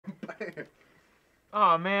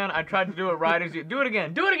Oh man, I tried to do it right as you do it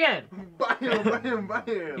again. Do it again. Bam,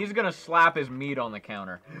 bam. He's gonna slap his meat on the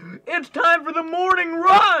counter. It's time for the morning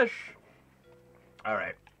rush. All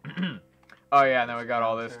right. Oh yeah, and then we got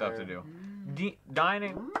all this stuff to do.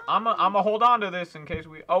 Dining. I'ma hold on to this in case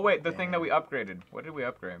we. Oh wait, the thing that we upgraded. What did we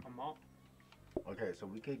upgrade? Okay, so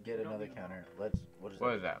we could get another counter.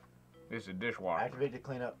 What is that? This is a dishwasher. Activate to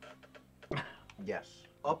clean up. Yes.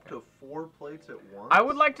 Up to 4 plates at once? I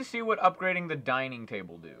would like to see what upgrading the dining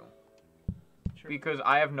table do. Sure. Because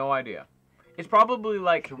I have no idea. It's probably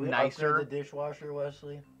like Should we nicer. upgrade the dishwasher,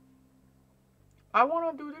 Wesley? I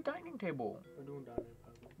want to do the dining table. We're doing dining.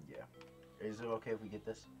 Yeah. Is it okay if we get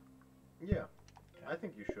this? Yeah. Okay. I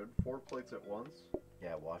think you should. 4 plates at once.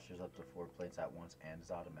 Yeah, washers up to 4 plates at once and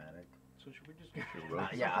it's automatic. So should we just get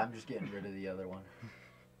yeah, I'm just getting rid of the other one.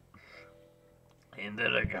 Into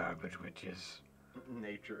the garbage, witches.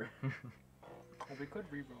 Nature. Well, we could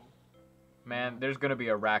re-roll. Man, there's gonna be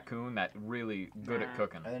a raccoon that's really good at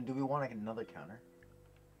cooking. And then do we want another counter?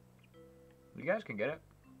 You guys can get it.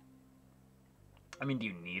 I mean, do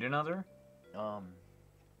you need another?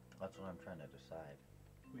 That's what I'm trying to decide.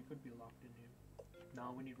 We could be locked in here.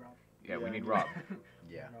 No, we need Rob. Yeah, we need Rob.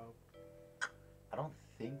 Yeah. Rob. I don't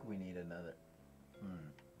think we need another.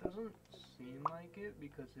 Doesn't seem like it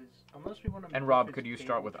because it's unless we want to. And Rob, could you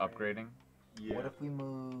start with upgrading? Yeah. What if we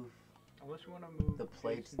move? Unless we want to move the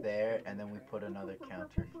plates there, and then we put another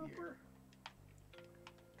counter here.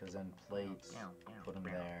 Because then plates, put them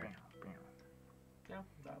there. Yeah,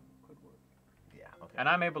 that could work. Yeah. Okay. And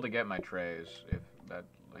I'm able to get my trays if that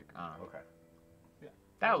Okay. Yeah.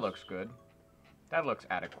 That looks good. That looks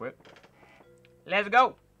adequate. Let's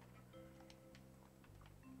go.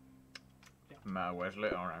 Yeah. Wesley,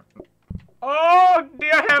 all right. Oh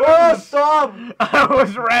dear heavens! Oh, stop! I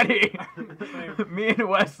was ready. Me and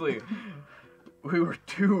Wesley, we were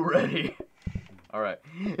too ready. All right.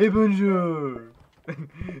 Hey, bonjour.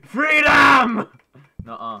 Freedom!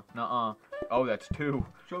 Nuh-uh, nuh-uh. Oh, that's 2.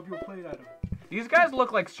 Show your plate at him. These guys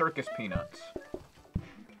look like circus peanuts.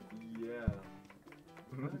 Yeah.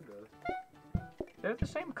 They're the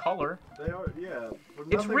same color. They are, yeah.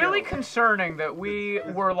 It's really concerning that we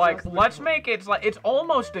were like, let's make it like it's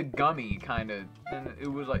almost a gummy kind of, and it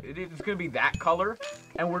was like it's gonna be that color,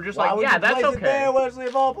 and we're just like, yeah, that's okay. There, Wesley,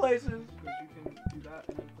 of all places. Because you can do that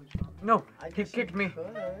and then place it on. No, he kicked me. Could,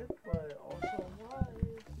 but also why?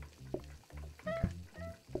 Okay.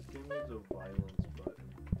 Game needs a violence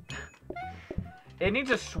button. It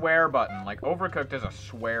needs a swear button. Like Overcooked has a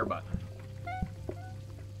swear button.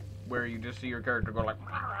 Where you just see your character go like,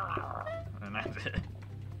 and that's it.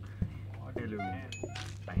 Hello.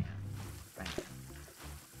 Bam. Bam.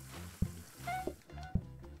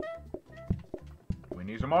 We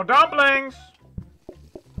need some more dumplings!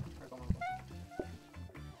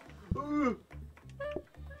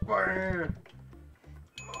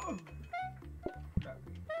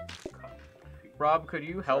 Rob, could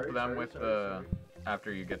you help them with the...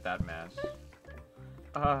 after you get that mess?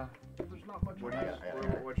 There's not much What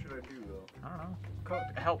should I do, though? I don't know. Cut.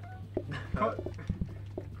 Help. Cut.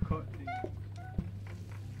 Cut.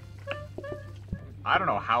 I don't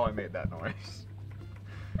know how I made that noise.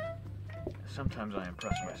 Sometimes I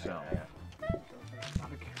impress myself.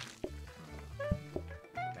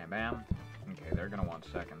 Bam bam. Okay, they're gonna want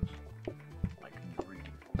seconds. Like greedy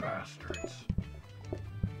bastards.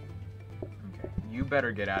 Okay, you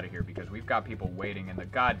better get out of here because we've got people waiting in the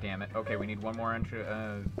goddamn it. Okay, we need one more entry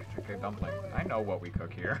dumpling. I know what we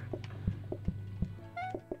cook here.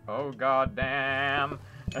 Oh goddamn.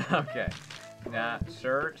 Okay. Nah,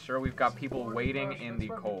 sir, we've got people waiting in the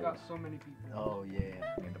cold. We've got so many people. Oh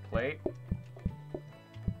yeah. Need the plate.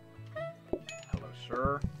 Hello,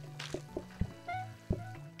 sir.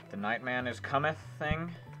 The Nightman is cometh thing.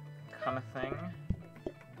 Cometh thing.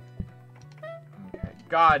 Okay.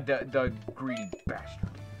 God, the greedy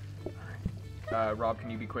bastard. Alright. Rob, can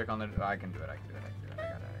you be quick on the... I can do it, I can do it, I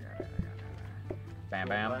got it. Bam,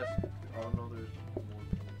 bam. Oh, no, there's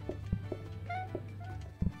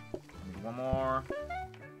One more.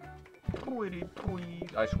 Tweety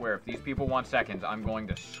tweet. I swear, if these people want seconds, I'm going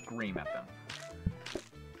to scream at them.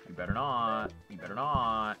 You better not. You better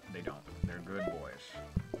not. They don't. They're good boys.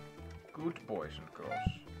 Good boys and girls.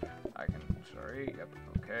 I can... Sorry. Yep.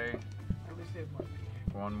 Okay. At least they have money.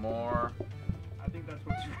 One more. I think that's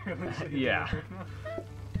what's really Yeah.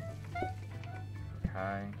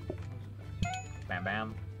 Okay. Bam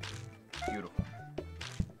bam. Beautiful.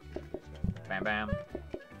 Bam bam.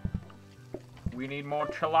 We need more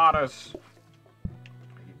chiladas.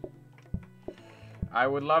 I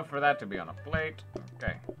would love for that to be on a plate.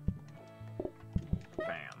 Okay.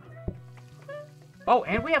 Bam. Oh,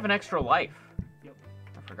 and we have an extra life. Yep.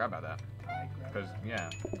 I forgot about that. I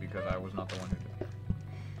grabbed Because I was not the one who did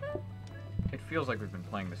it. It feels like we've been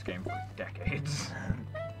playing this game for decades.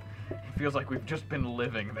 It feels like we've just been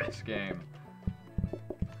living this game.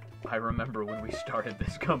 I remember when we started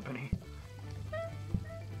this company.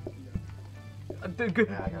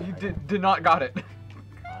 You did not got it.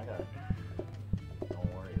 I got it.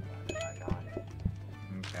 Don't worry about it. I got it.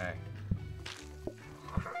 Okay.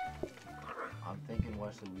 I'm thinking,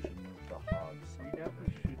 Wesley, we should move the hogs. We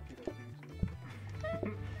definitely should get a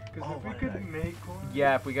freezer. Because Oh, if we why could did I- make one.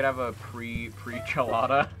 Yeah, if we could have a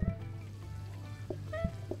pre-chelada.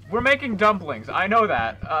 We're making dumplings. I know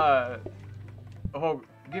that. Oh,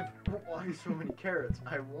 give. Why so many carrots?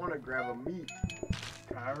 I want to grab a meat.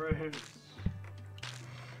 Carrots.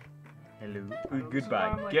 Hello. This is why Goodbye.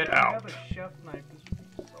 I'm like, Get if we out. have a chef knife, this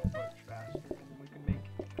would be so much faster, and then we could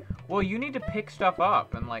make. Well, you need to pick stuff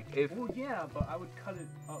up and like if. Well, yeah, but I would cut it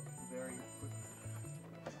up very quickly.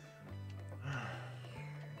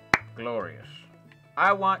 Glorious.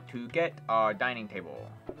 I want to get our dining table.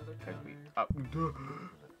 Another 'Cause counter. we-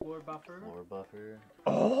 Floor buffer. Floor buffer.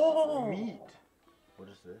 Oh! Meat. What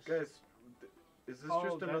is this? Guys, is this Oh,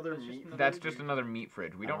 just another that's just meat? another- That's just another meat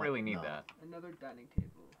fridge. We don't really need No. that. Another dining table.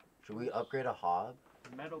 Should we upgrade a hob?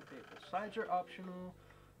 Metal table. Sides are optional.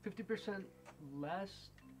 50% less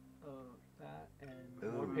that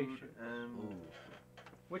and more Ooh. patient. Ooh.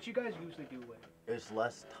 What you guys usually do with? There's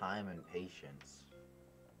less time and patience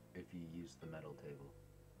if you use the metal table.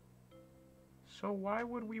 So why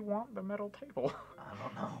would we want the metal table? I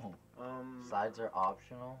don't know. Um, Sides are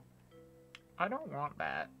optional. I don't want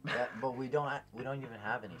that. Yeah, but we don't even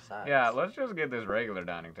have any sides. Yeah, let's just get this regular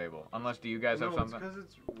dining table. Unless, do you guys have no, something? it's because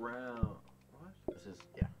it's round. What? This is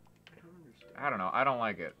yeah. I don't understand. I don't know. I don't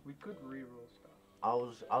like it. We could re-roll stuff.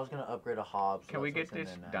 I was gonna upgrade a hob. So Can we that's get what's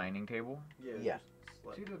this in there now. dining table? Yeah. Yeah. just It's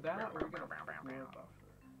like- either that or we get a floor buffer.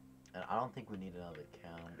 And I don't think we need another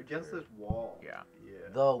counter. Against this wall. Yeah. Yeah.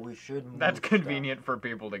 Though we should move That's stuff. convenient for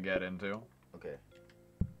people to get into. Okay.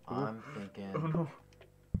 I'm thinking Oh no.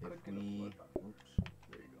 if Could get a we floor buffer. oops.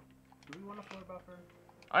 There you go. Do we want a floor buffer?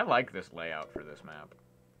 I like this layout for this map.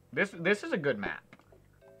 This is a good map.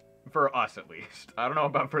 For us at least. I don't know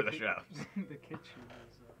about for the chefs. The kitchen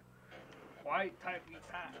is quite tightly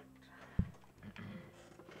packed.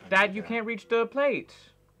 Dad, you can't reach the plate.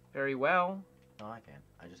 Very well. No, I can.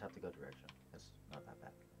 I just have to go direction. It's not that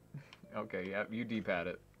bad. Okay, yeah, you D-pad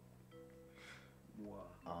it.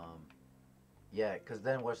 Wow. Yeah, because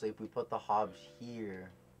then Wesley, if we put the hobs here,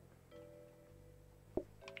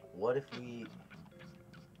 what if we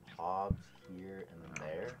hobs here and then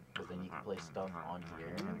there? Because then you can place stuff on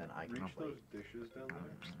here and then I can Reach place. those dishes down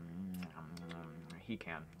there. He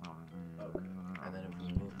can. And then if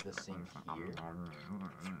we move the sink here,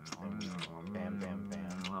 bam, bam,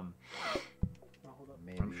 bam. Oh, hold up.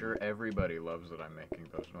 Maybe I'm sure everybody loves that I'm making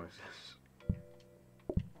those noises.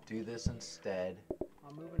 do this instead.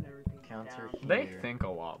 I'm moving everything Counter down. They Here. think a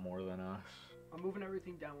lot more than us. I'm moving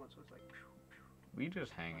everything downward, so it's like. We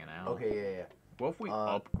just hanging out. Okay, yeah. What if we what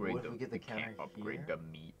upgrade if the? we get the can't counter upgrade here? the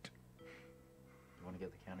meat. You want to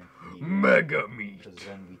get the counter here? Mega meat. Because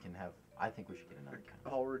then we can have. I think we should get another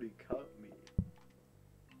counter. Already cut meat.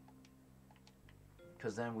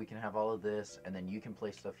 Because then we can have all of this, and then you can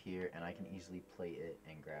place stuff here, and I can easily play it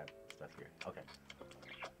and grab stuff here. Okay.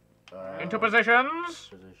 Into positions.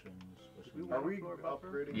 Positions. What should We we Are do? we Floor buffer?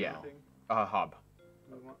 upgrading Yeah. anything? Hob.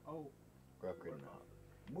 We want, oh, We're upgrading the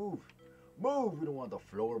hub. Move! Move! We don't want the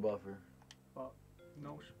floor buffer.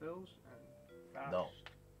 no spills and fast. No.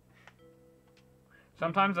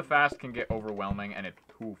 Sometimes the fast can get overwhelming, and it's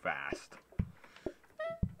too fast.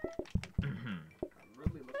 I'm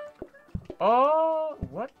really looking Oh,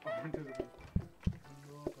 what? forward to the.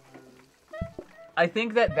 I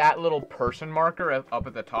think that little person marker up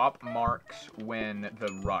at the top marks when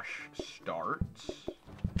the rush starts.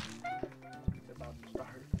 It's about to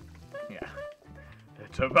start. Yeah.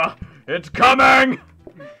 It's coming!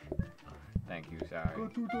 Thank you, sorry. Go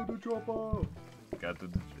to the chopper.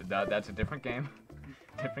 That's a different game.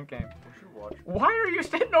 Different game. We should watch. Why are you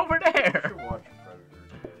sitting over We there? should watch Predator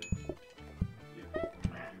today.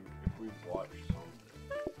 If we watch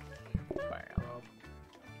something.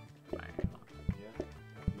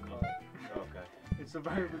 Rob, Yeah. Okay. it's a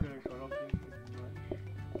very beginner, so I don't think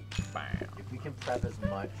it's much. If we can prep as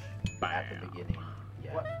much at the Bam. beginning.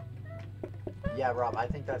 Yeah. What? Yeah, Rob, I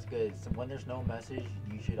think that's good. So when there's no message,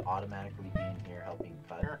 you should automatically be in here helping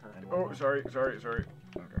cut. And Oh, whatnot. sorry. Okay.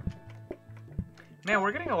 Man,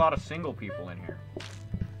 we're getting a lot of single people in here.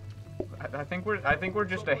 I think we're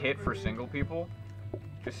just a hit for single people.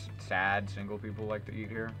 Just sad single people like to eat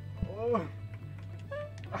here. Oh,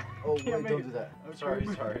 Oh, Can't wait, make don't it. do that. Okay.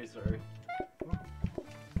 Sorry.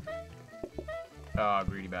 Ah,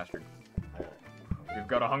 greedy bastard. Alright. We've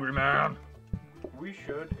got a hungry man. We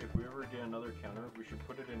should, if we ever get another counter, we should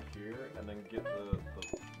put it in here and then get the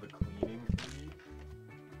cleaning fee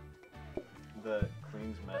that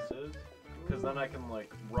cleans messes. Because then I can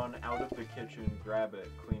like run out of the kitchen, grab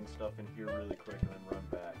it, clean stuff in here really quick, and then run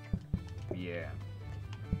back. Yeah.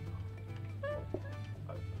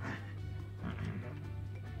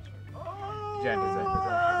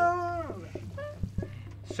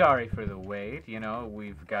 Sorry for the wait. You know,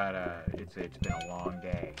 we've got it's been a long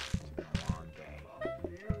day. It's been a long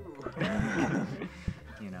day.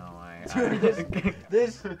 You know, Dude,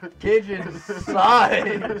 this kitchen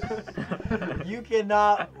sucks. You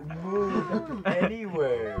cannot move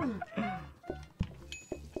anywhere.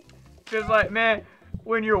 Just like, man,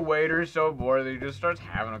 when your waiter's so bored that he just starts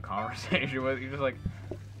having a conversation with you, just like,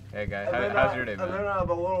 hey guys, how's your day, man? And then out of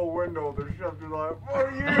the little window, the chef is like, "What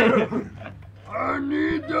are you?" I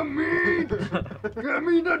need the meat. Give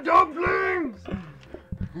me the dumplings.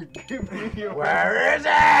 Give me your. Where is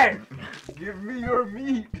it? Give me your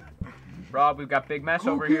meat. Rob, we've got big mess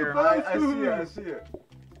over here. I see it.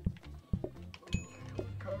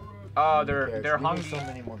 Oh, Carrots. they're We need hungry. so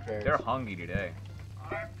many more carrots. They're hungry today.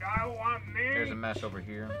 I want meat. There's a mess over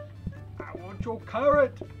here. I want your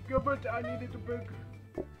carrot. Give it. I need it big.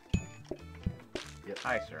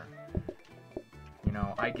 Hi, sir. You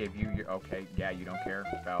know, I gave you your. Okay, yeah, you don't care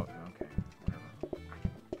about. Okay, whatever.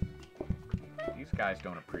 These guys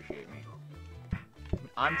don't appreciate me.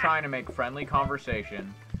 I'm trying to make friendly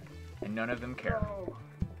conversation, and none of them care. Oh,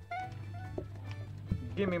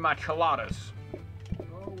 Give me my chiladas.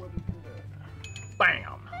 what is that?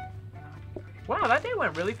 Bam! Wow, that day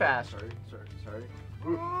went really fast. Sorry.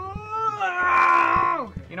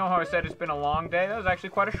 You know how I said it's been a long day? That was actually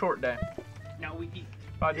quite a short day. Now we eat.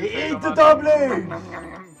 If I do say so Eat the myself.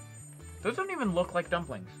 dumplings! Those don't even look like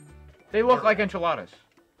dumplings. They look like enchiladas.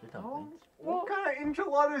 The dumplings. What kind of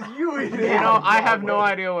enchiladas you eating? You know, I have no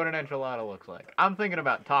idea what an enchilada looks like. I'm thinking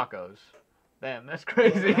about tacos. Damn, that's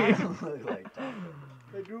crazy. They don't look like tacos.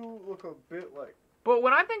 They do look a bit like. But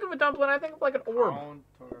when I think of a dumpling, I think of like an orb.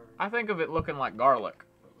 Counter. I think of it looking like garlic.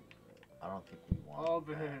 I don't think we want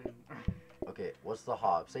Oven. that. Okay, what's the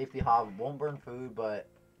hob? Safety hob won't burn food, but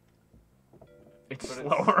It's But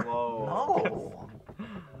slower. It's slow. no.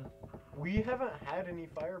 We haven't had any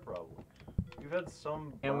fire problems. We've had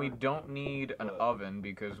some. And we burn- don't need an But- oven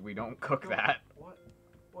because we don't cook that. What?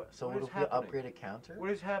 What? So what what is if we happening? upgrade a counter?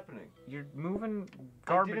 What is happening? You're moving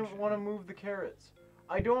garbage. I didn't want to move the carrots.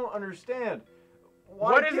 I don't understand.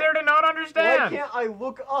 What is can't- there to not Why understand? can't I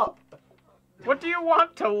look up What do you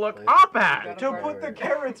want to look Like- up at? to put the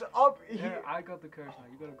carrots up Here, here? I got the carrots now.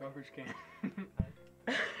 You got a garbage can.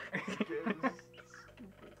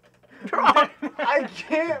 I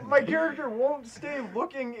can't. My character won't stay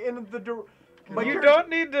looking in the door. You don't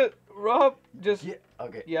need to, Rob. Just Yeah,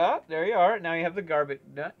 okay. yeah. There you are. Now you have the garbage.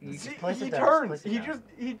 No, you, See, place he it down, turns. place it He down. just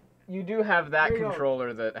he. you do have that There you go.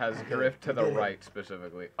 controller that has Okay, drift to the we did it. right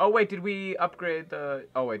specifically. Oh wait, did we upgrade the?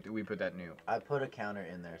 Oh wait, did we put that new? I put a counter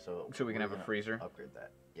in there so So we can we're have a gonna freezer? Upgrade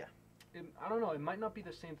that. Yeah. I don't know. It might not be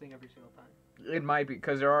the same thing every single time. It might be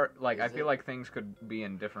because there are like I Is feel it? like things could be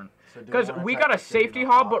in different. So do Because wanna we try got a upgrading safety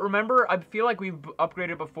the hob, but remember, I feel like we've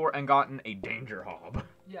upgraded before and gotten a danger hob.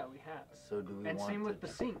 Yeah, we have. So do we And want same to with the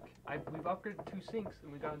sink. We've upgraded 2 sinks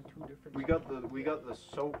and we got in 2 different. We got the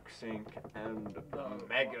soak sink and the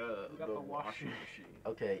mega we got the washing machine.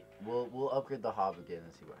 Okay, we'll upgrade the hob again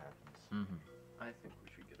and see what happens. I think we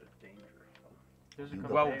should get a danger. There's a You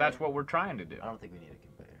go. Well, conveyor. that's what we're trying to do. I don't think we need a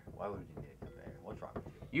conveyor. Why would we need a conveyor? What's wrong with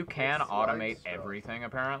You can It's like automate stuff. everything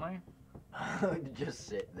apparently. you? Just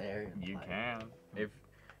sit there. And You like- can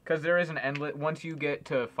because there is an endless. Once you get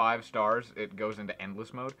to 5 stars, it goes into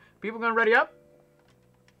endless mode. People gonna ready up?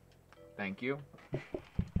 Thank you.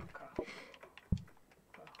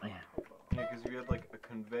 Yeah. Yeah, because you had like a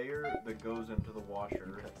conveyor that goes into the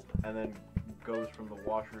washer and then goes from the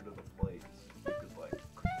washer to the plates. You could like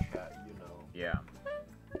chat, you know. Yeah.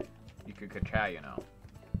 You could ka-chow, you know.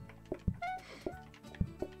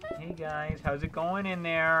 Hey guys, how's it going in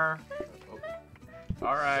there?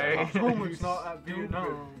 All right. Oh, it's not at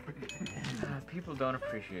Vietnam. People don't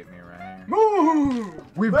appreciate me around here. Move!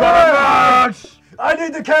 We've got a match! I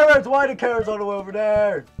need the carrots! Why the carrots all the way over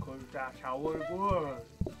there? Cause that's how it was.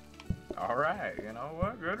 All right, you know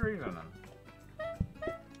what? Good reason.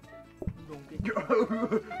 You don't get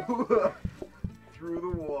Through the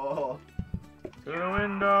wall. Through the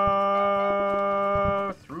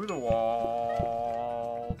window, through the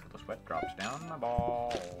wall, till the sweat drops down my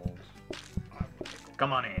balls.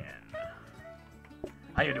 Come on in.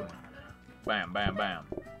 How you doing? Bam, bam, bam.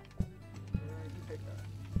 You take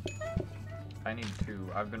that. I need two.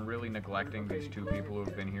 I've been really neglecting these two people who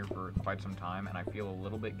have been here for quite some time, and I feel a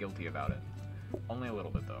little bit guilty about it. Only a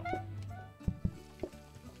little bit, though.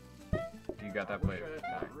 Do you got that plate?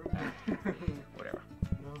 Whatever.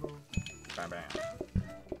 No. Bam, bam.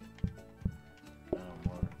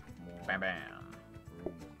 More Bam, bam.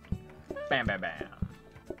 room. Bam, bam, bam.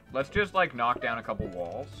 Let's just, like, knock down a couple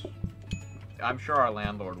walls. I'm sure our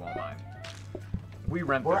landlord won't mind. We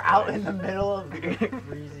rent We're this out place. in the middle of the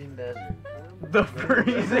freezing desert. The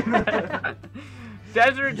freezing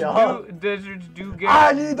deserts do get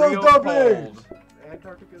I need those real dumplings! cold.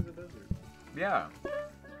 Antarctica is a desert. Yeah.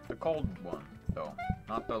 The cold one, though.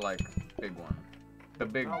 Not the, like, big one. The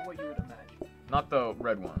big, Not what you would imagine. not the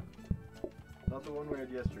red one. Not the one we had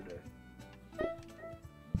yesterday.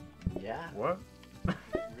 Yeah. What? We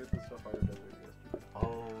had the Sapphire Desert yesterday.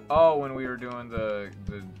 Oh. Oh, when we were doing the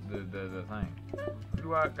thing. Who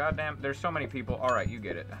do I, goddamn, there's so many people. Alright, you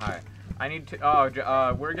get it. Hi. I need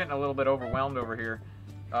to, we're getting a little bit overwhelmed over here.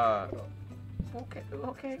 Okay.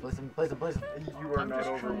 Place them. You are I'm not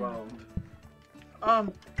just trying- overwhelmed.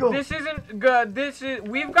 Go. This isn't good.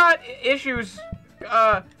 We've got issues.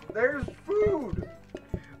 There's food!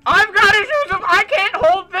 I've got issues of I can't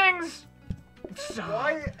hold things.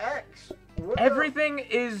 Why X? What the- Everything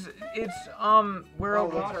is, we're Oh,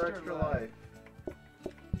 okay. that's our extra life.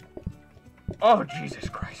 Oh, Jesus I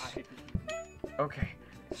Christ. hate this. Okay.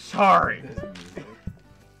 Sorry. This music.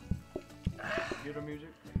 Hear the music?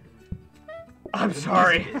 I'm This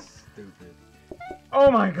sorry. music is stupid. Oh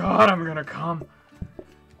my God, I'm gonna come.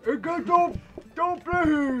 Hey, guys, don't play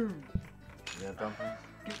him! You have dumplings?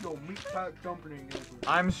 Get your meat pack dumpling over.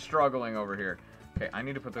 I'm struggling over here. Okay, I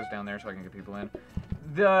need to put this down there so I can get people in.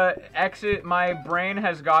 The exit, my brain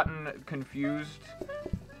has gotten confused.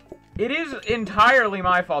 It is entirely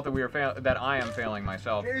my fault that that I am failing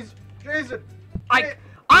myself. Jason!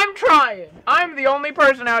 I'm trying. I'm the only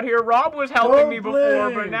person out here. Rob was helping me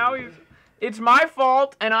before, but now it's my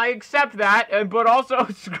fault, and I accept that. But also,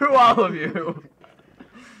 screw all of you.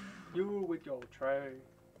 You with your tray.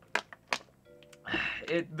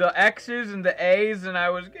 The X's and the A's, and I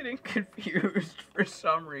was getting confused for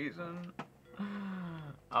some reason.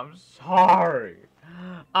 I'm sorry.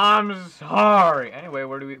 I'm sorry. Anyway,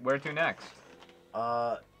 where to next?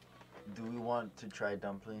 Do we want to try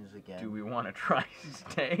dumplings again? Do we want to try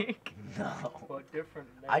steak? No. But different.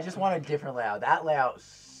 I just want a different layout. That layout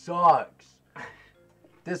sucks.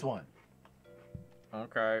 This one.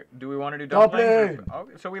 Okay. Do we want to do dumplings? or- Dumpling!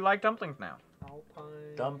 Okay, so we like dumplings now.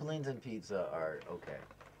 Alpine. Dumplings and pizza are okay.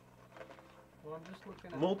 Well, I'm just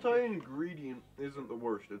looking at. Multi-ingredient isn't the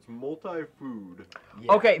worst. It's multi-food.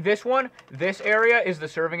 Yeah. Okay, this area is the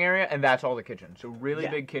serving area, and that's all the kitchen. So really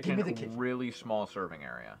Yeah, big give kitchen, me the kitchen. really small serving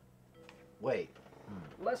area. Wait.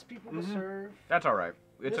 Less people to Mhm. serve. That's all right.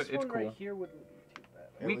 It's This one cool. right here wouldn't be too bad.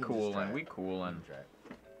 Yeah, We can cool just try and it. we cool and Try it.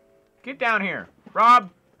 get down here, Rob.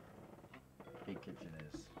 Big kitchen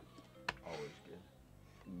is always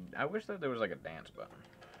good. I wish that there was like a dance button.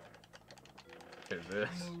 There's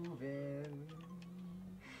this. Moving.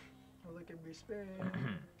 Look at me spin.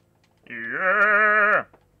 Yeah.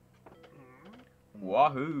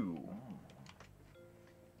 Wahoo.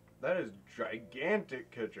 That is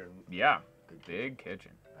gigantic kitchen. Yeah. Good Big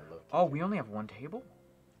kitchen. I love Oh, we only have one table?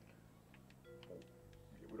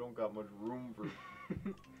 We don't got much room for...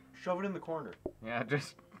 Shove it in the corner. Yeah,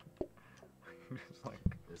 just like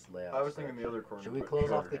this layout. I was thinking the other corner. Should we but close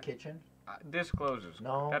sure. off the kitchen? this closes.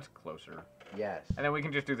 No. That's closer. Yes. And then we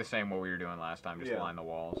can just do the same what we were doing last time, just Yeah. line the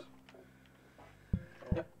walls.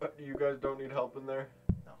 You guys don't need help in there?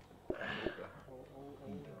 No. Okay.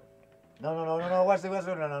 No. Watch this.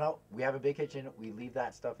 No. We have a big kitchen. We leave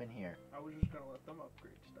that stuff in here. I was just gonna let them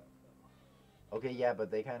upgrade stuff. Though. Okay, yeah,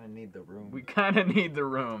 but they kind of need the room. We kind of need the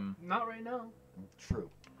room. Not right now. True.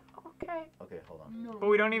 Okay. Okay, hold on. No. But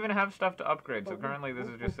we don't even have stuff to upgrade, so But currently this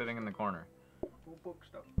is just sitting in the corner. We'll book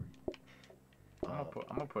stuff for you. I'm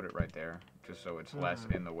gonna put it right there, just so it's less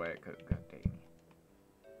in the way. Cause God dang.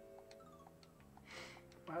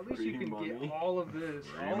 Well, at least you Free can money. get all of this.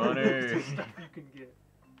 Free All money. of this stuff you can get.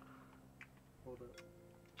 Hold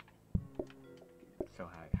up. So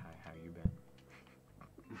how you been?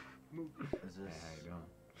 Move. Is Hey, this? how you doing?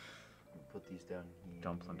 Put these down here.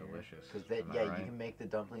 Dumpling delicious. Because that, Am I yeah, right? you can make the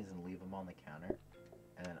dumplings and leave them on the counter,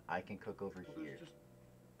 and then I can cook over Well, here. there's just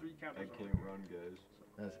 3 counters. I can't run, guys.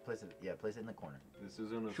 No, just place it. Yeah, place it in the corner. This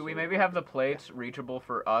isn't a... Should we soap maybe have the opera. plates reachable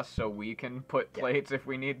for us so we can put Yeah. plates if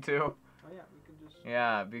we need to? Oh yeah, we can just.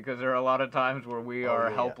 Yeah, because there are a lot of times where we Oh, are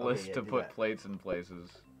yeah, helpless okay, yeah, to do put that. plates in places.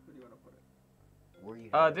 Where do you want to put it? Where you?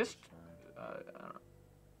 Uh, have this- one. I don't know.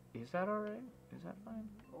 Is that alright? Is that fine?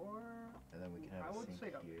 Or And then we can have I a would sink say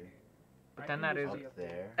up here. here. But I then can that just is- say Up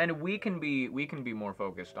there. And we can be more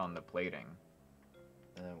focused on the plating.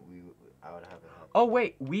 And then I would have it have. Oh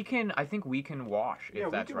wait, I think we can wash if Yeah,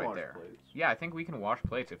 we that's can right wash there. plates. Yeah, I think we can wash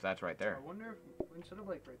plates if that's right there. I wonder if instead of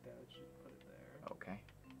like right there, let's just put it there. Okay.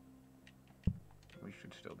 We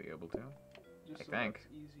should still be able to. Just I so think. that's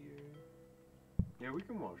easier. Yeah, we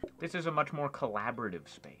can wash plates. This is a much more collaborative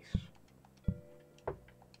space.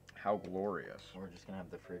 How glorious. We're just gonna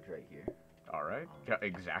have the fridge right here. Alright. Yeah,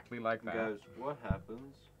 exactly like that. Guys, what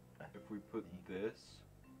happens if we put this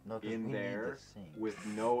No, 'cause in we there need the sink. with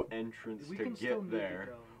no entrance We to can still get move it, there?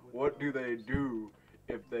 though, What do without- they do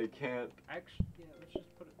if they can't? Actually, yeah, let's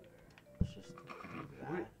just put it there. Let's just do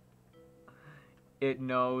that. It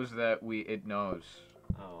knows that it knows.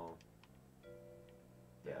 Oh.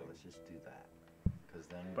 Yeah, let's just do that. Cause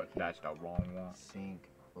then we But can that's the wrong one. sink.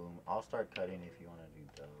 Boom. I'll start cutting if you want to do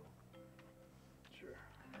dough. Sure.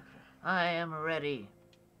 I am ready.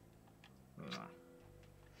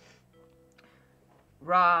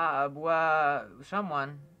 Rob,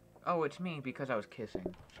 someone. Oh, it's me because I was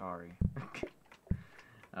kissing. Sorry.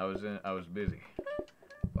 I was busy.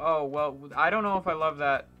 Oh, well, I don't know if I love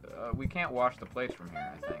that. We can't wash the plates from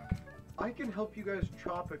here, I think. I can help you guys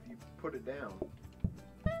chop if you put it down.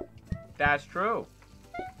 That's true.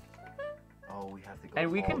 Oh, we have to go.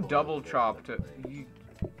 And we all can the way double to chop the to. plate.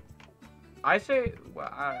 I say,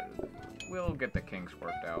 we'll get the kinks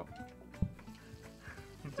worked out.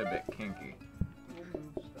 It's a bit kinky. We'll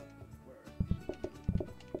move stuff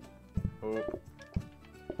where Oh.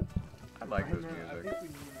 I like this I music. think we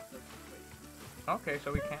need like wait. Okay,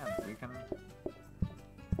 so we can.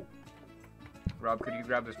 Rob, could you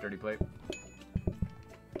grab this dirty plate?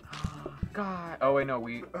 God. Oh wait,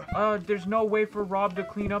 no. There's no way for Rob to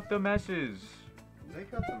clean up the messes. They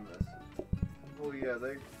got the messes. Well, yeah,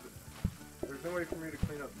 there's no way for me to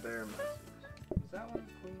clean up their messes. Is that one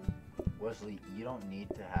clean? Wesley, you don't need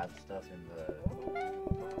to have stuff in the.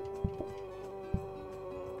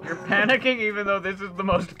 You're panicking, even though this is the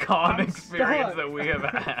most calm I'm experience stuck. that we have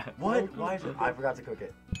had. What? Why is it? I forgot to cook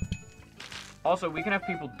it. Also, we can have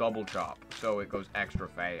people double chop, so it goes extra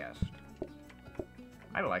fast.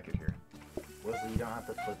 I like it here. Wesley, you don't have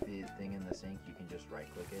to put the thing in the sink. You can just right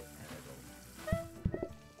click it and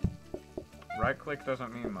it'll. Right click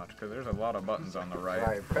doesn't mean much, because there's a lot of buttons on the right.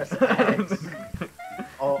 Sorry, press X.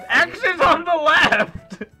 Oh, X is on the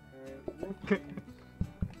left!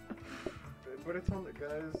 But it's on the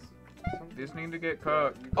guys. These need to get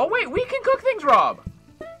cooked. Oh wait, we can cook things, Rob!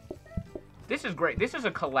 This is great. This is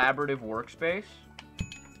a collaborative workspace.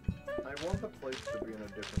 I want the plates to be in a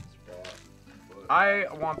different spot. But I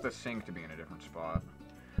want the sink to be in a different spot.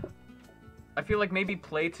 I feel like maybe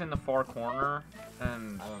plates in the far corner,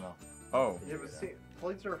 and... I don't know. Oh. yeah, but see,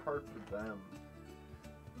 plates are hard for them.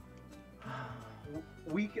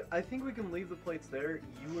 I think we can leave the plates there.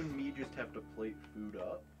 You and me just have to plate food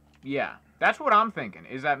up. Yeah, that's what I'm thinking,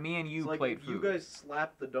 is that me and you It's like plate food. you guys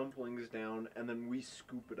slap the dumplings down and then we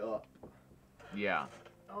scoop it up. Yeah.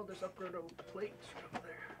 Oh, there's upgrade of plates over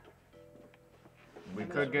there. We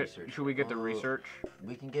There's could get... research. Should we get the research?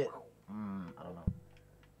 We can get. I don't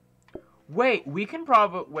know. Wait, we can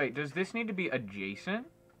probably... Wait, does this need to be adjacent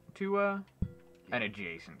to an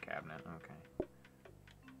adjacent cabinet? Okay.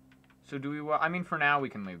 So do we... I mean, for now, we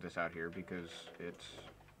can leave this out here because it's...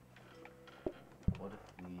 What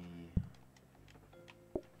if we?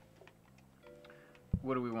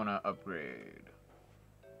 What do we want to upgrade?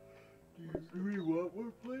 Do we want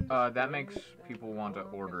more plates? That makes people want to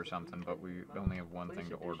order something, but we only have one thing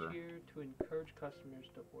to Place a dish order. here to encourage customers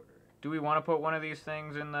to order. Do we want to put one of these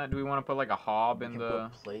things in the... Do we want to put like a hob We in can the...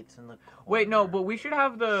 put plates in the. Wait, no, corner. but we should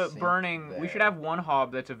have the Sink burning... We should there. have one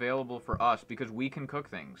hob that's available for us because we can cook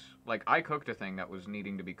things. Like, I cooked a thing that was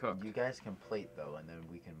needing to be cooked. You guys can plate though, and then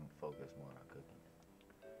we can focus more on cooking.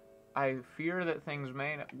 I fear that things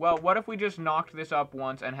may... Well, what if we just knocked this up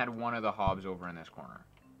once and had one of the hobs over in this corner?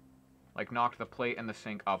 Like, knocked the plate and the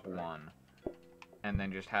sink up one. And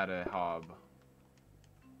then just had a hob.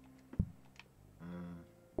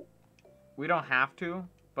 We don't have to,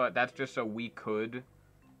 but that's just so we could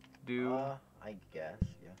do... I guess,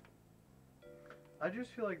 yeah. I just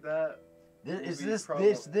feel like that. This Will is be this prob-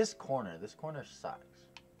 this corner. This corner sucks.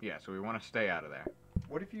 Yeah, so we want to stay out of there.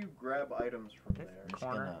 What if you grab items from there? I'm just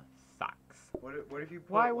Corner gonna. sucks. What if you put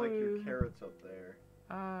Why like your would- carrots up there?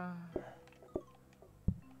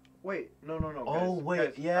 Wait, no. Oh, guys, wait,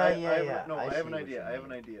 guys, yeah, I yeah. have, No, I I have see an what idea. you I have an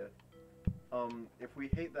mean. idea. If we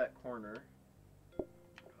hate that corner. Oh,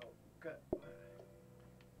 God.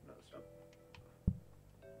 No, stop.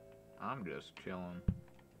 I'm just chilling.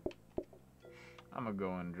 I'm gonna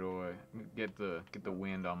go enjoy. Get the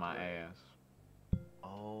wind on my ass.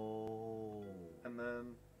 Oh. And then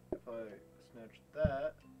if I snatch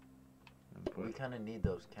that, And We put, kind of need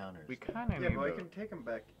those counters. we kind of yeah, need but I those. can take them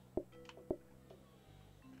back.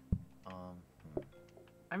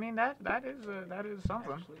 I mean that is something.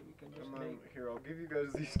 Actually, we can just Come on, make. here, I'll give you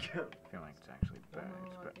guys these counters. I feel like it's actually No, bad.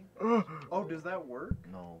 no, I It's think bad. Oh, does that work?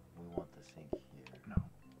 No, we want the sink here.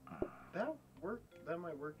 That work? That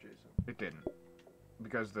might work, Jason. It didn't.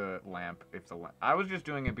 Because the lamp, if the lamp, I was just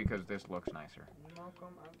doing it because this looks nicer.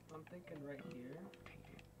 Malcolm, I'm thinking right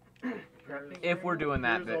here. Here's- If we're doing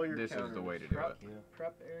that, Here's all your this is the counters. way to do it. Here.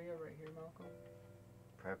 Prep area right here, Malcolm.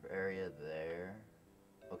 Prep area there.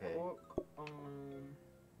 Okay. Or,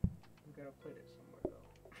 we gotta plate it somewhere though,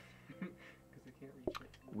 because they can't reach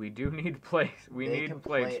it. We do need place. We They need can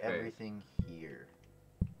plate play space. everything here.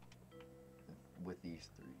 With these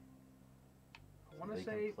three. I want to they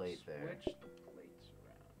can say plate switch there. the plates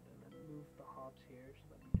around and then move the hobs here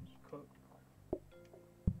so that we just cook.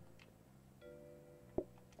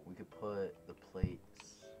 We could put the plates.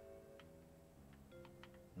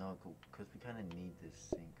 No, because we kind of need this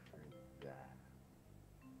sink for that.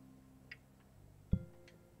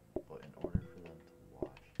 But in order for them to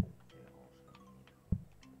wash it, they also need.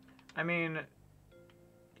 I mean,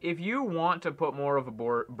 if you want to put more of a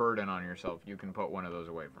burden on yourself, you can put one of those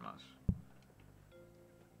away from us.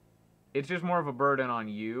 It's just more of a burden on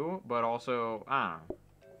you, but also, I don't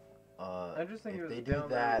know. I just think it if was they do down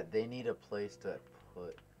that, they need a place to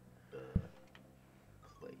put the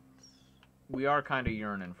plates. We are kind of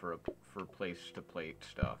yearning for place to plate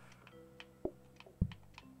stuff.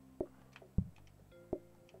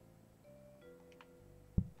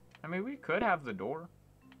 I mean, we could have the door.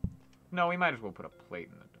 No, we might as well put a plate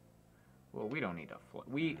in the door. Well, we don't need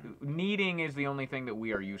a kneading is the only thing that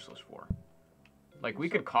we are useless for. Like we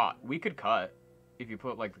could cut if you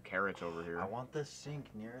put like the carrots over here. I want the sink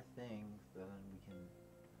near a thing, then we can.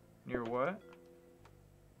 Near what?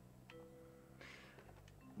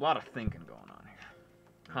 A lot of thinking going on here.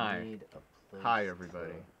 Hi. Need a place Hi,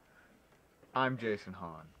 everybody. I'm Jason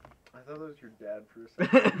Hahn. I thought that was your dad for a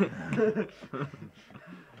second.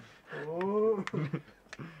 Oh.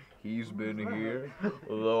 He's been here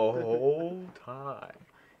the whole time.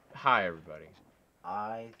 Hi, everybody.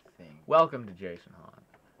 I think. Welcome to Jason Hahn.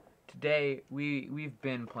 Today we've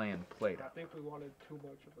been playing I PlateUp. think we wanted too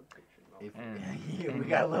much of a picture. Malcolm. If And- we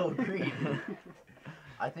got a little greedy.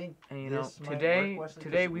 I think. And you know, this might today work, Wesley,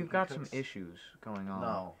 today 'cause we we've can got cook some issues going on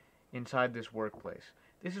No. inside this workplace.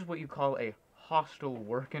 This is what you call a hostile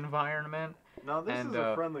work environment, No, this And, is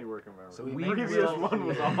a friendly work environment. so The we previous will- one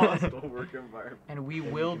was a hostile work environment. and we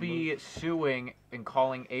Yeah, will we can be suing and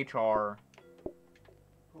calling HR.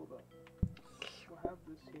 Hold up. We'll have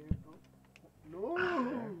this here. Oh.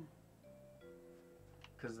 No.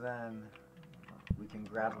 Because then we can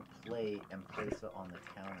grab a plate and place it on the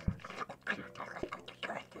counters.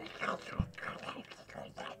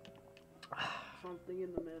 Something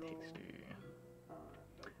in the middle.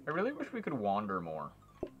 I really wish we could wander more.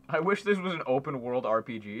 I wish this was an open world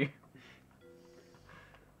RPG.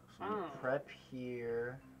 So we prep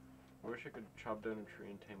here. I wish I could chop down a tree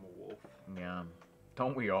and tame a wolf. Yeah,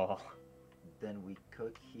 don't we all? Then we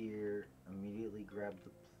cook here. Immediately grab the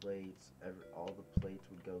plates. All the plates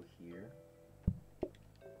would go here.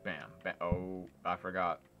 Bam. Oh, I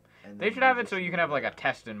forgot. And They then should we have it just so you need can have like a to-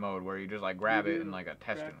 testing mode where you just like grab it and like a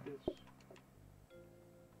testing. Practice.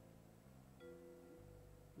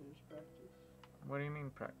 There's practice. What do you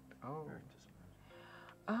mean Oh.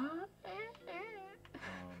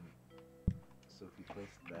 So if you place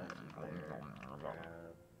that there, grab.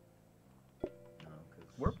 No, because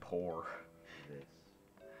We're poor. this.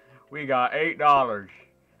 We got $8.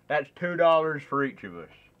 That's $2 for each of us.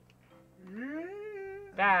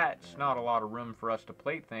 That's not a lot of room for us to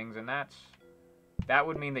plate things, and that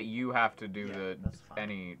would mean that you have to do Yeah, that's fine.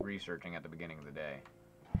 any researching at the beginning of the day.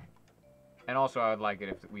 And also, I would like it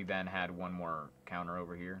if we then had one more counter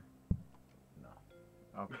over here.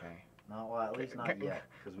 No. Okay. No, well, at least not Okay. yet,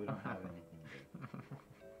 because we don't have anything big.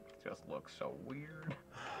 Just looks so weird.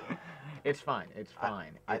 It's fine. It's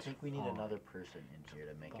fine. I It's think we need fine. another person in here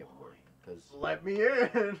to make it work. Because Let me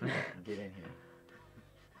in! get in here.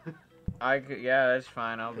 Yeah, that's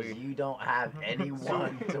fine. I'll Because be. you don't have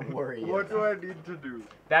anyone to worry What do about. I need to do?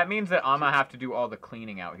 That means that I'm gonna have to do all the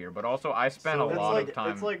cleaning out here. But also, I spent So a it's lot like- of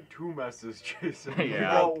time. It's like 2 messes, Jason. Yeah. You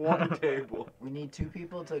got 1 table. We need 2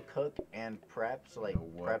 people to cook and prep. So like You know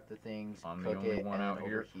what? prep the things, I'm the cook only it, one and out then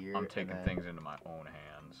here. over here. I'm and taking then- things into my own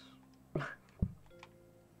hands.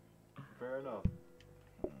 Fair enough.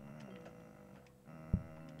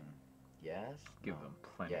 Yes. Give No. them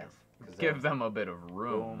plenty. Yes. Give them a bit of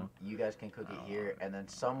room. Boom, you guys can cook it here, and then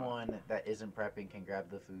someone that isn't prepping can grab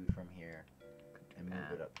the food from here and move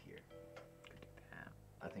it up here.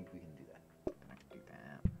 I think we can do that. I can do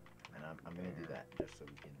that. And I'm gonna do that just so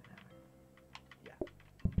we can.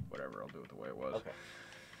 Whatever, I'll do it the way it was. Okay.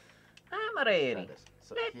 I'm Try ready. this.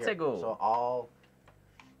 So Let's here, go. So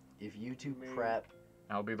if you two prep,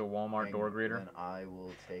 I'll be the Walmart door greeter. then I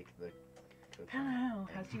will take the cooking. Hello, and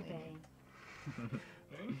how's your cleaning.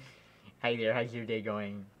 day? Hi there, how's your day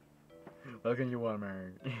going? Welcome to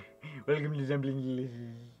Walmart. Welcome to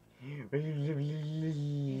Dumpling. He's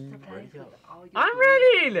Ready preparing to go. for all your I'm food.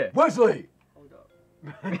 ready! Wesley!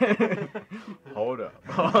 Hold up. Hold up.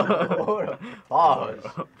 Hold up. Pause.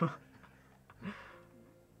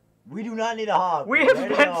 We do not need a hog. We have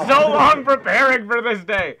Ready spent to so go. long preparing for this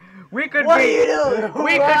day. We could What are be you doing?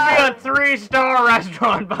 we could be a 3-star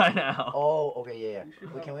restaurant by now. Oh, okay, yeah. You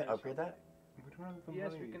should Wait, can we upgrade upgrade that? We don't have the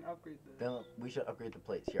Yes, money. we can upgrade this. Then we should upgrade the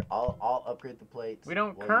plates. Here, I'll upgrade the plates. We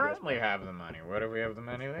don't while you guys currently prep. have the money. What if we have the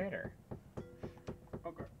money later?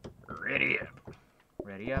 Okay. Ready up.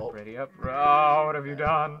 Ready up, Oh. ready up. Oh, what have you That's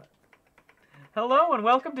done? hot. Hello and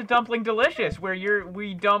welcome to Dumpling Delicious, where your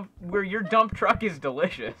dump truck is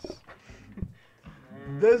delicious.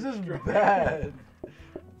 This is bad.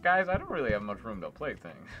 Guys, I don't really have much room to plate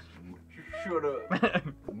things. Shut up.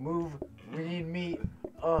 Move. We need meat.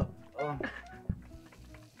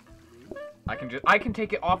 I can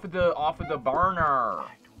take it off of the burner.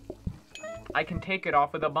 I can take it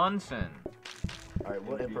off of the Bunsen. All right,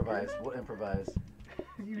 we'll improvise. We'll improvise.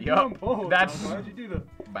 You Yup, done both. that's- How'd you do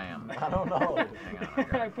that? Bam. I don't know. Hang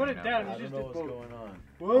on, I put it down. I You just don't know did what's both. going on.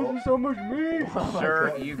 Why is there so much meat? Oh my Sir,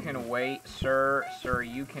 God. you can wait. Sir,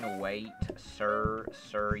 you can wait. Sir,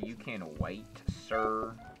 you can wait.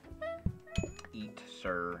 Sir. Eat,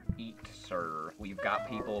 sir. Eat, sir. We've got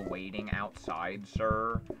people waiting outside,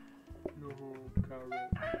 sir. No,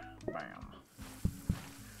 carrot. Bam.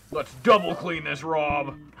 Let's double clean this,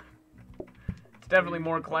 Rob. It's definitely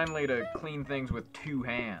more cleanly to clean things with 2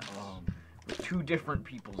 hands. With 2 different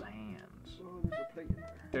people's hands. Oh, there's a plate in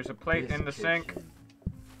there. There's a plate This in the sink. kitchen.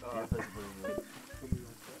 Yeah, place it, place it. Put me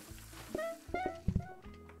like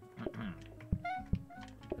that.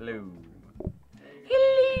 Hello.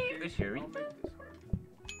 Hello. Sherry. I'll make this hard.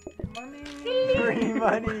 Money. Free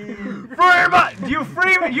money.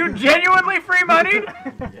 Free money? You genuinely free moneyed?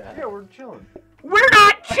 Yeah. Yeah, we're chilling. We're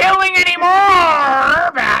not chilling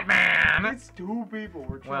anymore, Batman. It's 2 people.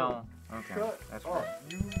 We're chilling. Well, okay, Shut that's up,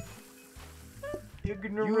 fair. you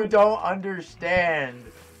ignorant. You don't understand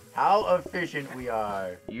how efficient we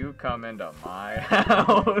are. You come into my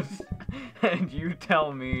house and you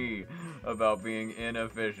tell me about being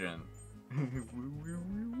inefficient. Oh,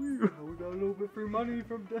 we got a little bit free money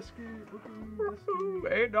from Desky.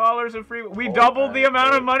 $8 of free. We Oh, doubled the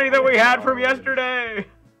amount of money that we had from $8. yesterday.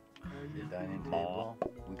 The dining table.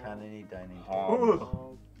 We kind of need dining Oh.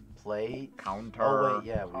 table. Plate. Counter. Oh wait,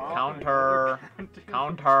 yeah. We Oh. got Counter.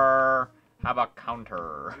 Counter. How about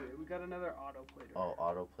counter? We got another auto plater. Oh,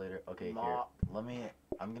 auto plater. Okay, here. Mop.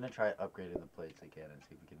 I'm gonna try upgrading the plates again and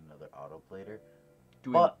see if we get another auto plater.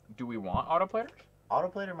 Do we want auto platers? Auto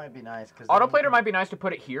plater might be nice because Auto plater might be nice to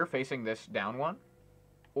put it here facing this down one.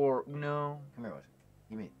 Or no. Come here, Wesley.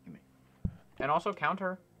 You mean. And also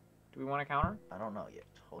counter. Do we want a counter? I don't know yet.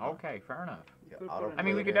 Hold on. Okay, fair enough. Yeah, Could auto put I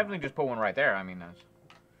mean, we could plater. definitely just put one right there. I mean, that's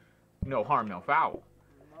no harm, no foul.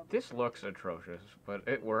 This looks atrocious, but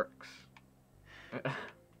it works.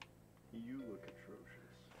 You look atrocious.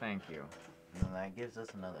 Thank you. And then that gives us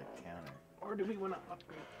another counter. Or do we want to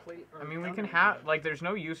upgrade plate? Or I mean, we counter? can have like. There's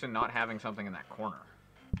no use in not having something in that corner.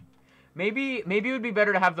 Maybe it would be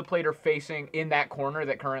better to have the plater facing in that corner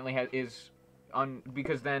that currently is on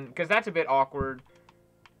because that's a bit awkward.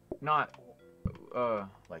 Not.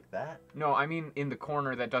 Like that? No, I mean in the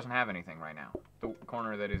corner that doesn't have anything right now. The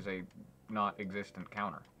corner that is a not existent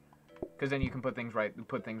counter. Because then you can put things right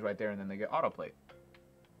there, and then they get autoplate.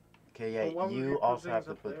 Okay, yeah. Well, why would we You put also have things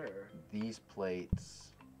to up put there? these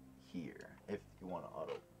plates here if you want to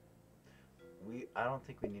auto. I don't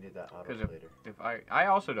think we needed that auto 'Cause plater. If I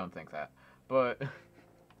also don't think that, but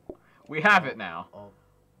we have it now. Oh,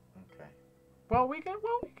 okay. Well, we can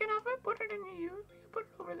have it. Put it in you. You put it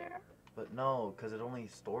over there. But no, because it only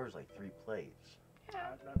stores like 3 plates. Yeah,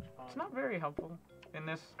 That's fine. it's not very helpful in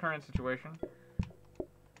this current situation.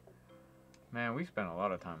 Man, we spent a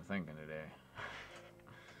lot of time thinking today.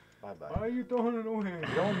 Bye bye. Why are you throwing it away?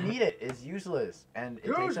 You don't need it. It's useless, and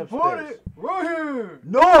it takes Just up put space. it right here.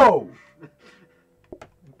 No!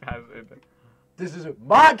 Guys, it- This is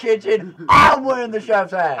my kitchen. I'm wearing the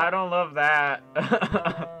chef's hat. I don't love that.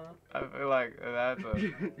 I feel like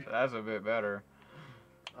that's a bit better.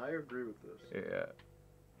 I agree with this. Yeah.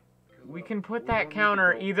 We Because, can put we that don't need to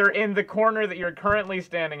counter go- either in the corner that you're currently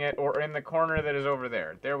standing at or in the corner that is over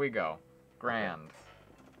there. There we go. Grand.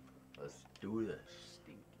 Let's do this.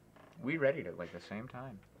 We ready to like the same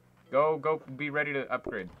time. Go be ready to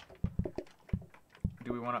upgrade.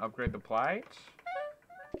 Do we want to upgrade the plates?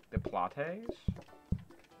 The plates?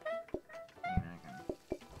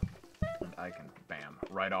 And I can bam,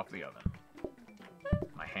 right off the oven.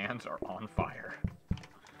 My hands are on fire.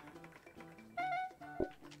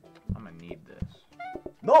 I'm gonna need this.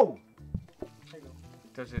 No!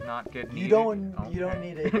 Does it not get needed? You don't Okay.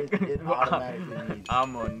 need it. It automatically needs.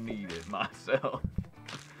 I'm gonna need it myself.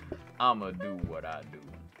 I'm gonna do what I do.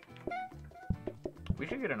 We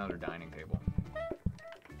should get another dining table.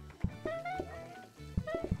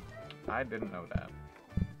 I didn't know that.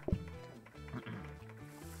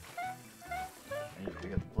 We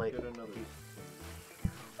got the plate. Get another.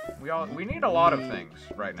 We need a lot of things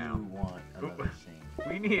right We now. do want another sink.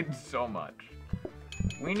 We need so much.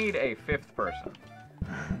 We need a fifth person.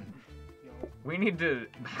 We need to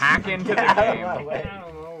hack into Get out the of my game. way. I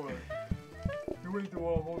don't know. You ain't the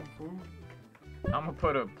one holding food. I'm gonna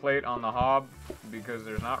put a plate on the hob because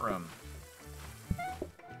there's not room.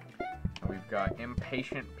 And we've got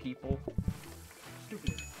impatient people.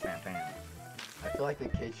 Stupid. Bam, bam, I feel like the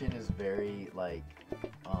kitchen is very like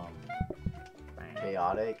bam.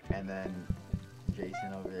 chaotic, and then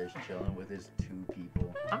Jason over there is chilling with his 2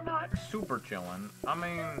 people. I'm not super chillin'. I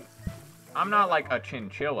mean, I'm not like a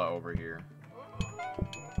chinchilla over here.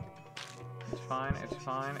 It's fine, it's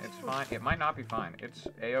fine, it's fine. It might not be fine. It's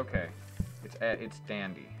a-okay. It's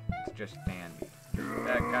dandy. It's just dandy.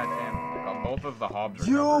 That goddamn... both of the hobs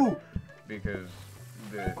are covered because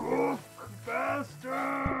the... Cook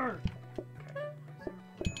faster!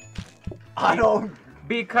 I don't.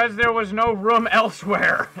 Because there was no room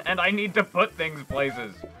elsewhere, and I need to put things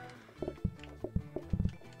places.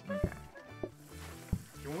 Okay.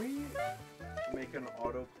 Can we make an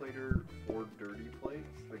autoplater for dirty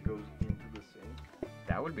plates that goes into the sink?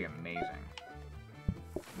 That would be amazing.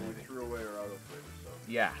 We threw away our autoplater, so.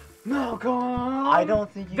 Yeah. No, come on. I don't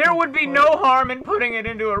think you There can would be put- no harm in putting it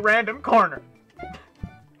into a random corner.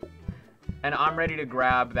 And I'm ready to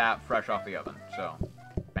grab that fresh off the oven, so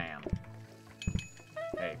bam.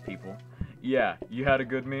 Hey, people. Yeah, you had a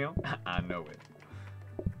good meal? I know it.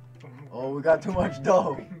 Oh, we got too much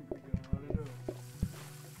dough.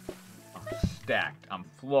 I'm stacked. I'm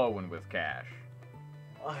flowing with cash.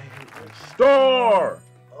 I hate this. Store!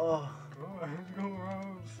 Oh, Let's go,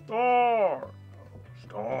 Rose. Store!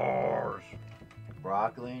 Stores!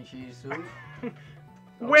 broccoli and cheese soup.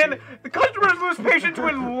 When the customers lose patience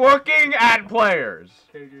when looking at players.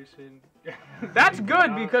 Okay, Jason. That's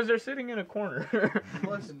good because they're sitting in a corner.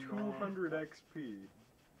 Plus 200 XP.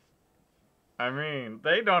 I mean,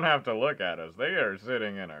 they don't have to look at us. They are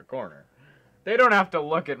sitting in a corner. They don't have to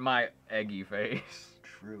look at my eggy face.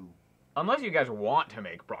 True. Unless you guys want to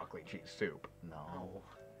make broccoli cheese soup. No.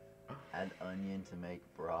 Add onion to make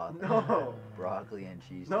broth. No. Broccoli and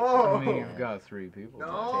cheese. No. I mean, you've got 3 people.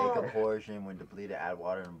 No. Take a portion when depleted, add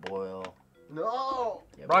water and boil. No!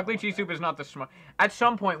 Yeah, Broccoli but- cheese soup is not the smart. At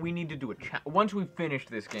some point, we need to do a once we finish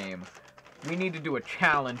this game, we need to do a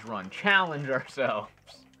challenge run. Challenge ourselves.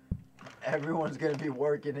 Everyone's gonna be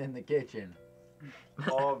working in the kitchen.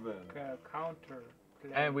 Oven. Counter.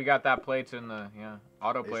 And we got that plates in the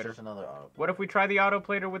auto It's plater. just another auto. What if we try the auto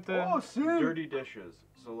plater with the? Oh, dirty dishes.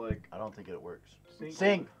 So, like, I don't think it works.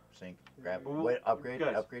 sink. Sink. Grab. Well, Wait. Upgrade.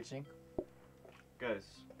 guys. Upgrade sink. Guys,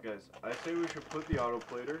 I say we should put the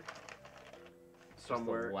autoplater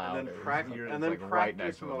somewhere and then, You're and just, then like, practice right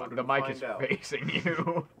next to mode the and mic find is out. facing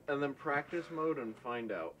you. And then practice mode and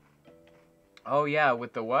find out. Oh yeah,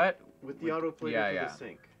 with the what? With the autoplater yeah, to yeah. the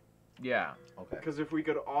sink. Yeah. Okay. Because if we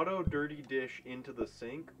could auto dirty dish into the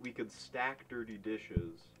sink, we could stack dirty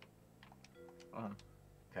dishes.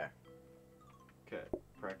 Okay. Okay,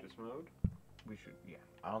 practice mode. We should. Yeah.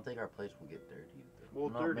 I don't think our plates will get dirty. We'll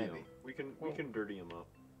No, dirty maybe. them. We can dirty them up.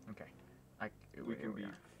 Okay. We can be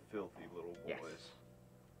are. filthy little boys. Yes.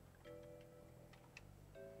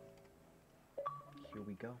 Here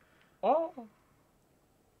we go. Oh.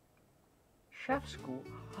 Chef school.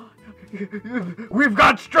 We've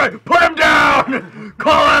got strike. Put him down.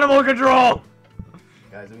 Call animal control.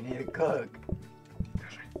 Guys, we need to cook.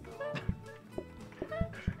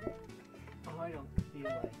 Oh, I don't feel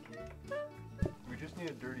like it. We just need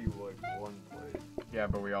a dirty, like, one plate. Yeah,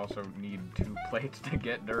 but we also need 2 plates to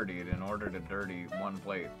get dirtied in order to dirty 1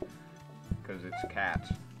 plate. Because it's cats.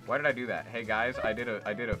 Why did I do that? Hey guys, I did a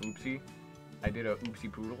oopsie. I did a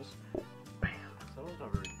oopsie poodles. Bam. Someone's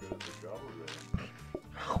not very good at the job of it.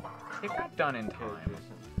 It got done in Okay, time.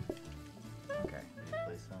 Jason.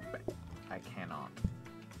 place them? I cannot.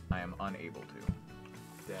 I am unable to.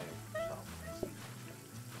 Dang. So,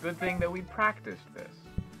 Good thing that we practiced this.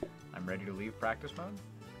 I'm ready to leave practice mode.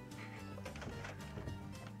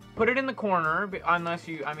 Put it in the corner, unless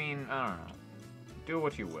you, I mean, I don't know. Do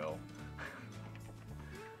what you will.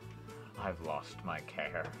 I've lost my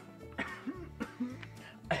care.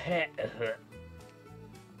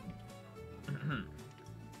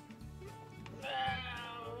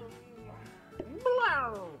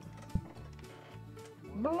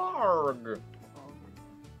 Blarg.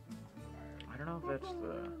 I don't know if that's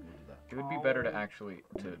the... It would be better to actually,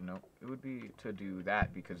 it would be to do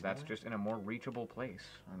that because that's just in a more reachable place.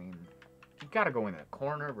 I mean, you gotta go in the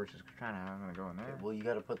corner versus trying to, I'm gonna go in there. well, you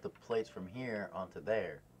gotta put the plates from here onto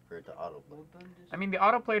there for it to autoplay. I mean, the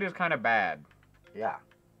autoplate is kind of bad. Yeah.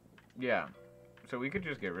 Yeah. So we could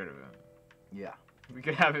just get rid of it. Yeah. We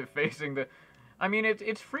could have it facing the... I mean,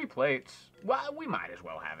 it's free plates. Well, we might as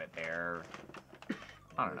well have it there.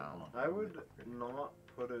 I don't know. I would not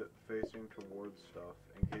put it facing towards stuff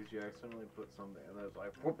in case you accidentally put something and there's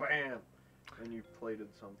like, whoop, bam, and you plated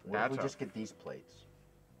something. What if we That's just get these plates?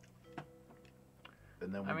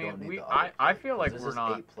 And then we I mean, don't need we. the I autoplate, feel like 'cause we're this is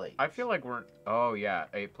not. 8 plates. I feel like we're. Oh yeah,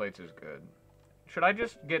 8 plates is good. Should I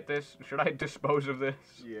just get this? Should I dispose of this?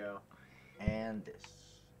 Yeah. And this,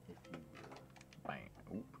 if you will. Bam.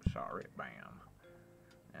 Oops, sorry. Bam.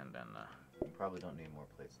 And then You probably don't need more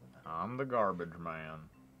plates than that. I'm the garbage man.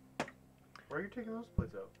 Why are you taking those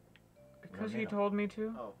plates out? Because need you 'em. told me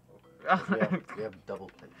to. Oh, 'Cause we have double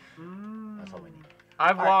plates. That's all we need.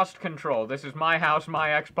 I've All right. lost control. This is my house, my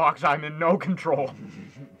Xbox. I'm in no control.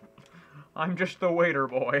 I'm just the waiter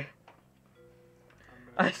boy.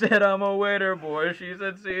 I said I'm a waiter boy. She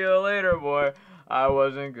said see you later boy. I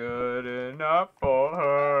wasn't good enough for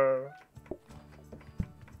her.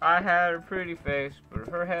 I had a pretty face, but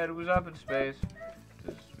her head was up in space.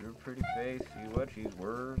 Just her pretty face, see what she's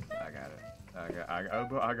worth. I got it.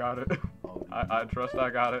 I got it. Oh, I trust I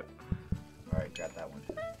got it. Alright, grab that one.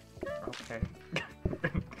 Okay.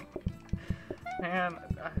 Man,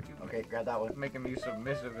 Okay, grab that one. making me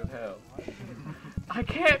submissive as hell. I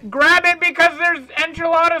can't grab it because there's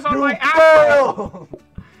enchiladas on my apple.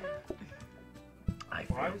 I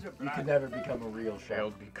Why failed. is it You black? can never become a real chef.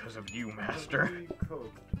 Failed because of you, master. Fully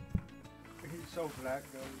cooked. He's so black,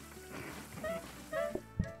 though.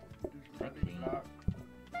 Just really black.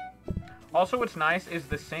 Also, what's nice is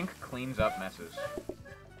the sink cleans up messes.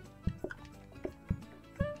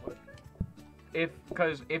 What?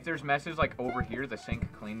 Because if there's messes like over here, the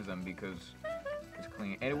sink cleans them because it's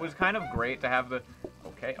clean. And it was kind of great to have the.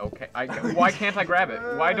 Okay. Why can't I grab it?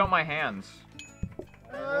 Why don't my hands?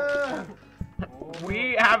 Ah!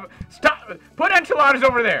 We have stop. Put enchiladas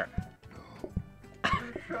over there.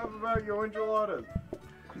 Shut up about your enchiladas.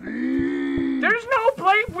 There's no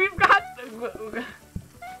plate. We've got.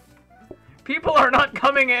 People are not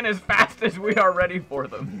coming in as fast as we are ready for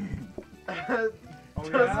them. Oh,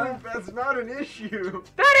 yeah? That's not an issue.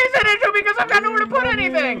 That is an issue because I've got nowhere to put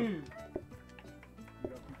anything.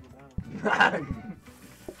 You got people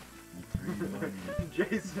down.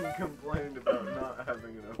 Jason complained about not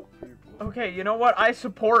having enough people. Okay, you know what? I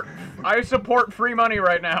support free money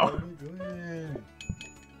right now.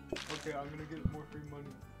 Okay, I'm gonna get more free money.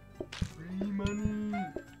 Free money!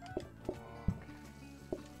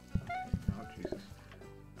 Oh Jesus.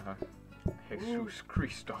 Jesus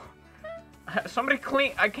Cristo. Somebody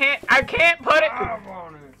clean. I can't put it. I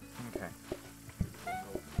want it! Okay.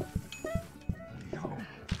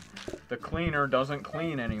 The cleaner doesn't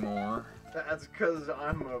clean anymore. That's because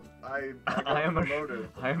I got I am promoted.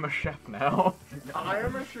 I am a chef now. I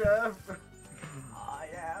am a chef. I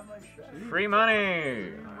am a chef. Free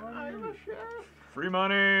money. I am a chef. Free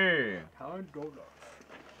money. Pound gold.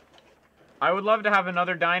 I would love to have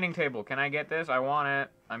another dining table. Can I get this? I want it.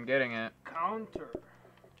 I'm getting it. Counter.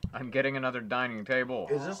 I'm getting another dining table.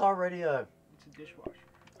 Is this already a... It's a dishwasher.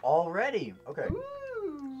 Already? Okay.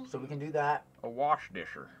 Ooh. So we can do that. A wash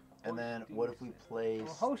disher. And then what if we place Well,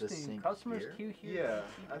 the hosting. sink Customers here? queue here.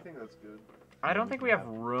 Yeah, I think that's good. I don't think we have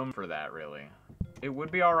room for that, really. It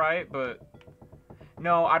would be alright, but...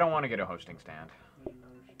 No, I don't want to get a hosting stand.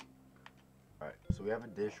 Alright, so we have a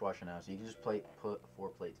dishwasher now, so you can just put 4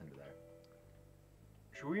 plates into there.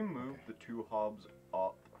 Should we move the 2 hobs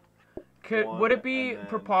up? Would it be and then-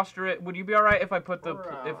 preposterous? Would you be alright if I put the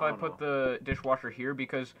Or, if I I don't put know. the dishwasher here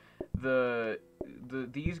because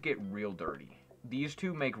these get real dirty. These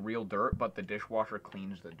two make real dirt, but the dishwasher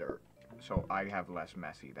cleans the dirt. So I have less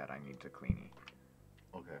messy that I need to clean.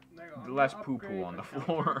 Okay. Less poo-poo on the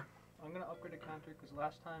floor. I'm gonna upgrade the counter because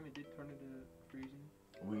last time it did turn into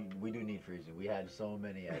freezing. We do need freezing. We had so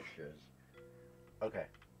many extras. Okay.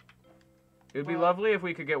 It would be Well- lovely if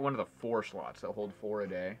we could get one of the 4 slots that hold 4 a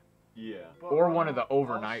day. Yeah. But Or one of the I'll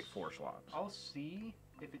overnight s- 4 slots. I'll see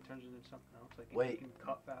if it turns into something else. Like if Wait. you can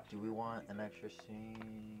cut faster. Do we want an extra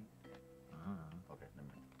scene? Mm. Okay, never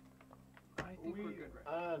mind. I think we're good right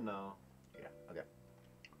now. No. Yeah. Okay.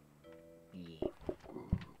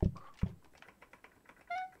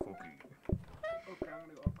 Cookie. Okay, I'm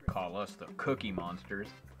gonna go upgrade. Call us the Cookie Monsters.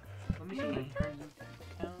 Let me see what it turns into.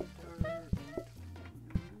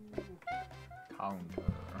 Counter.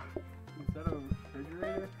 Is that a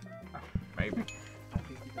refrigerator? Maybe. I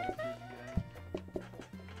think you got a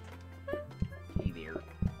fridge Hey there.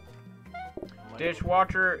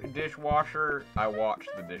 Dishwasher. I wash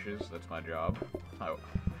the dishes. That's my job.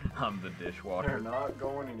 I'm the They're dishwasher. not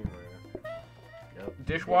going anywhere. Yep.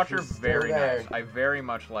 Dishwasher, Dishes still very there. nice. I very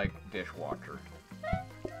much like dishwasher.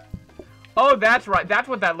 Oh, that's right. That's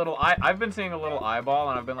what that little eye. I've been seeing a little eyeball,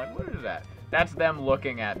 and I've been like, what is that? That's them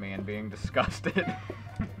looking at me and being disgusted.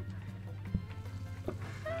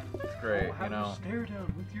 It's great, Oh, you know. Stare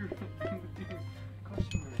down with your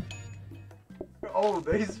customer. Oh,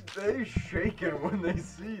 they shaking when they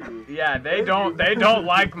see you. Yeah, they don't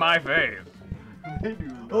like my face. They do.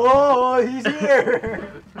 Not. Oh, he's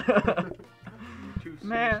here! Too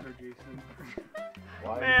Man. sinister, Jason.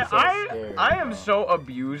 Why are Man, you so scared? I am so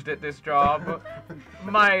abused at this job.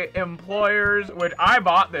 My employers, which I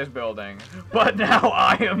bought this building, but now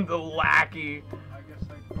I am the lackey. I guess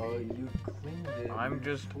I Oh, you cleaned it. I'm You're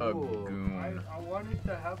just a cool. goon. I wanted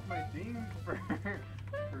to have my thing for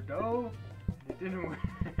dough. It didn't work.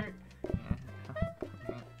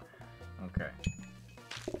 Okay.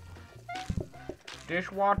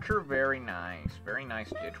 Dishwasher, very nice. Very nice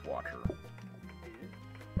dishwasher.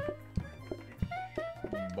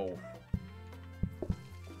 Both.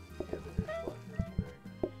 Yeah, the dishwasher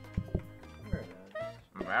is very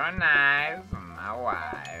nice. Very nice, my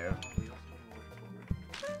wife. We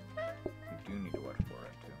do need to watch for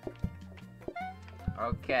it too.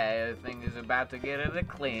 Okay, the thing is about to get it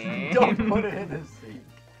clean. Don't put it in the sink.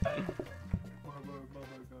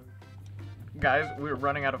 Guys, we're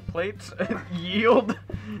running out of plates. Yield!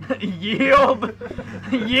 Yield!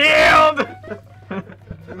 Yield!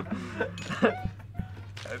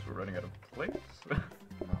 Guys, we're running out of plates.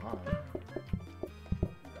 Uh-huh.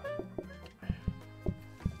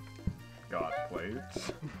 Got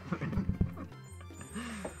plates.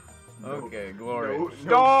 No. Okay, glory. No, no.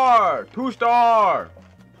 Star! 2-star!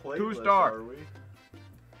 Plateless, 2-star. are we?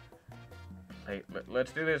 Hey,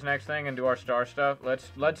 let's do this next thing and do our star stuff.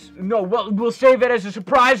 No, we'll save it as a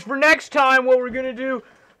surprise for next time. What we're gonna do?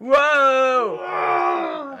 Whoa!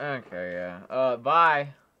 Okay, yeah.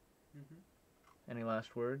 Bye. Any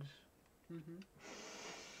last words?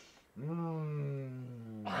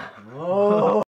 Oh.